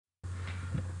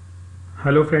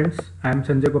Hello friends, I am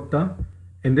Sanjay Gupta.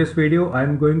 In this video, I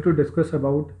am going to discuss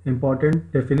about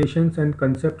important definitions and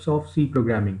concepts of C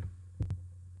programming.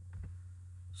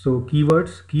 So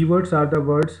keywords are the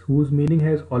words whose meaning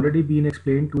has already been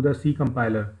explained to the C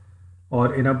compiler,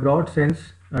 or in a broad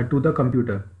sense to the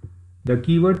computer. The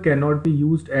keyword cannot be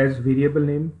used as variable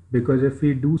name because if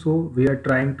we do so, we are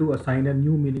trying to assign a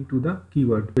new meaning to the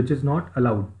keyword, which is not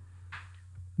allowed.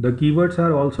 The keywords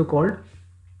are also called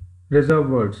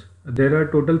reserved words. There are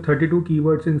total 32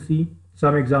 keywords in C.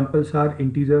 Some examples are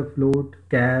integer, float,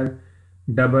 char,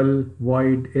 double,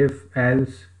 void, if,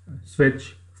 else,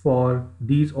 switch, for.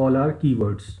 These all are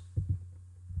keywords.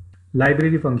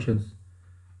 Library functions.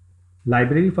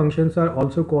 Library functions are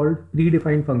also called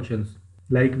predefined functions.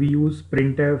 Like we use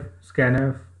printf,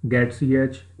 scanf,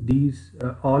 getch. These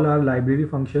all are library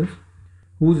functions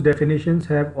whose definitions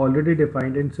have already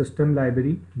defined in system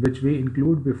library, which we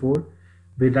include before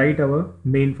we write our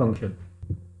main function.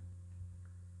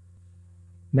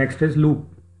 Next is loop.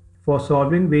 For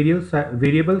solving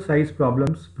variable size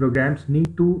problems, programs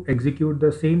need to execute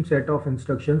the same set of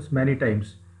instructions many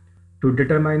times to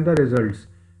determine the results.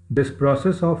 This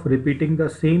process of repeating the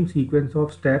same sequence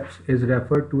of steps is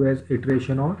referred to as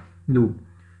iteration or loop.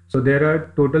 So there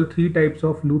are total 3 types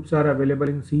of loops are available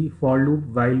in C: for loop,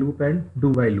 while loop, and do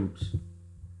while loops.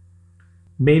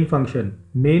 Main function.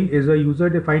 Main is a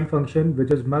user-defined function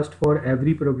which is must for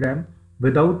every program.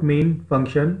 Without main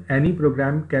function, any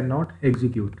program cannot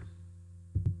execute.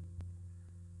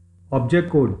 Object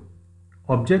code.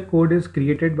 Object code is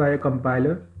created by a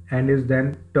compiler and is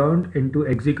then turned into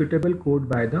executable code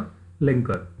by the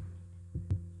linker.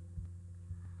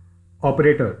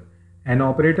 Operator. An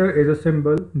operator is a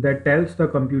symbol that tells the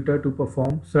computer to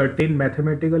perform certain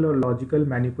mathematical or logical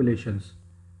manipulations.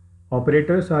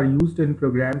 Operators are used in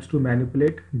programs to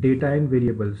manipulate data and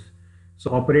variables.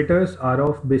 So operators are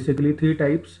of basically 3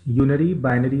 types: unary,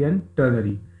 binary, and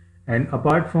ternary. And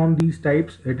apart from these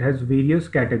types, it has various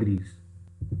categories.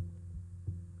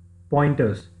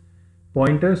 Pointers.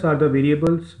 Pointers are the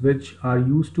variables which are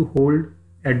used to hold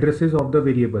addresses of the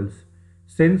variables.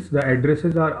 Since the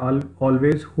addresses are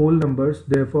always whole numbers,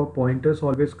 therefore pointers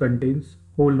always contains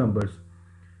whole numbers.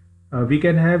 We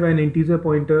can have an integer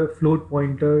pointer, float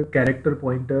pointer, character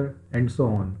pointer, and so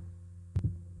on.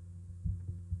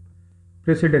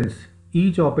 Precedence.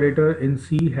 Each operator in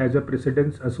C has a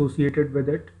precedence associated with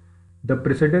it. The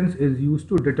precedence is used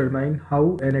to determine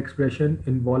how an expression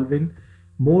involving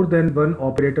more than one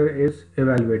operator is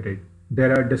evaluated.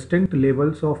 There are distinct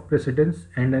levels of precedence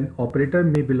and an operator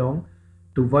may belong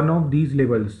to one of these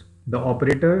levels. The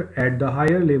operator at the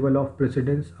higher level of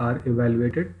precedence are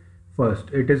evaluated first.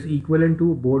 It is equivalent to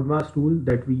BODMAS tool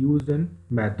that we used in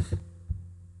maths.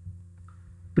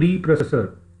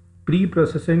 Preprocessor.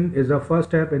 Preprocessing is the first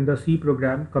step in the C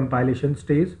program compilation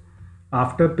stage.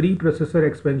 After preprocessor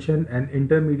expansion, an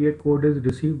intermediate code is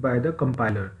received by the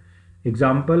compiler.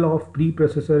 Example of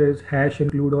preprocessor is hash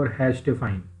include or hash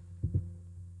define.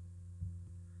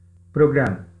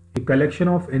 Program. A collection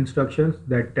of instructions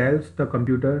that tells the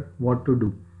computer what to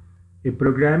do. A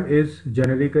program is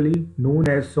generically known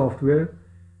as software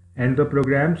and the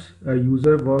programs a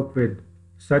user work with,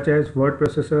 such as word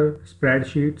processor,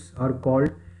 spreadsheets, are called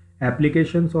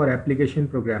applications or application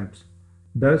programs.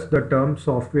 Thus, the terms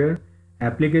software,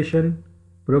 application,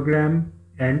 program,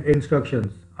 and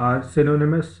instructions are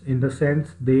synonymous in the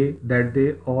sense that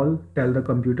they all tell the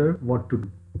computer what to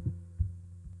do.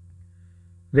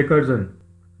 Recursion.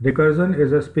 Recursion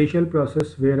is a special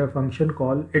process where a function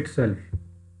call itself.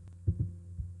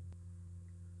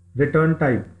 Return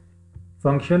type.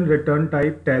 Function return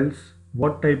type tells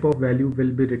what type of value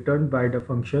will be returned by the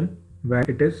function when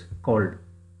it is called.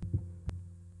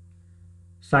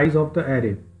 Size of the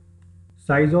array.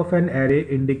 Size of an array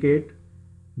indicate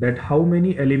that how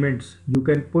many elements you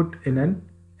can put in an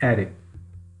array.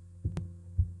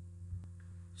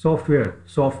 Software.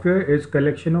 Software is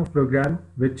collection of program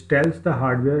which tells the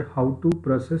hardware how to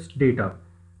process data.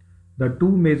 The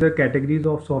 2 major categories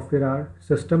of software are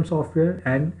system software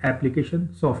and application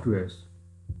softwares.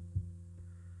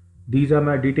 These are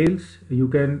my details. You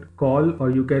can call or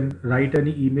you can write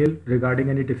any email regarding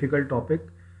any difficult topic.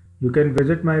 You can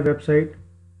visit my website.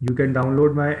 You can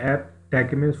download my app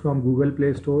TechImage from Google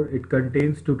Play Store. It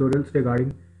contains tutorials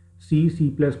regarding C,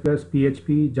 C++,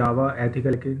 PHP, Java,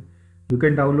 ethical hacking. You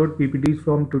can download PPTs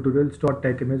from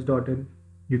tutorials.techimage.in.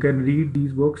 You can read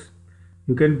these books.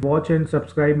 You can watch and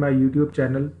subscribe my YouTube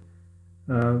channel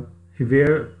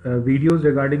where videos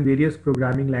regarding various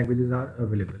programming languages are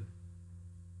available.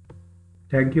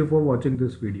 Thank you for watching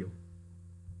this video.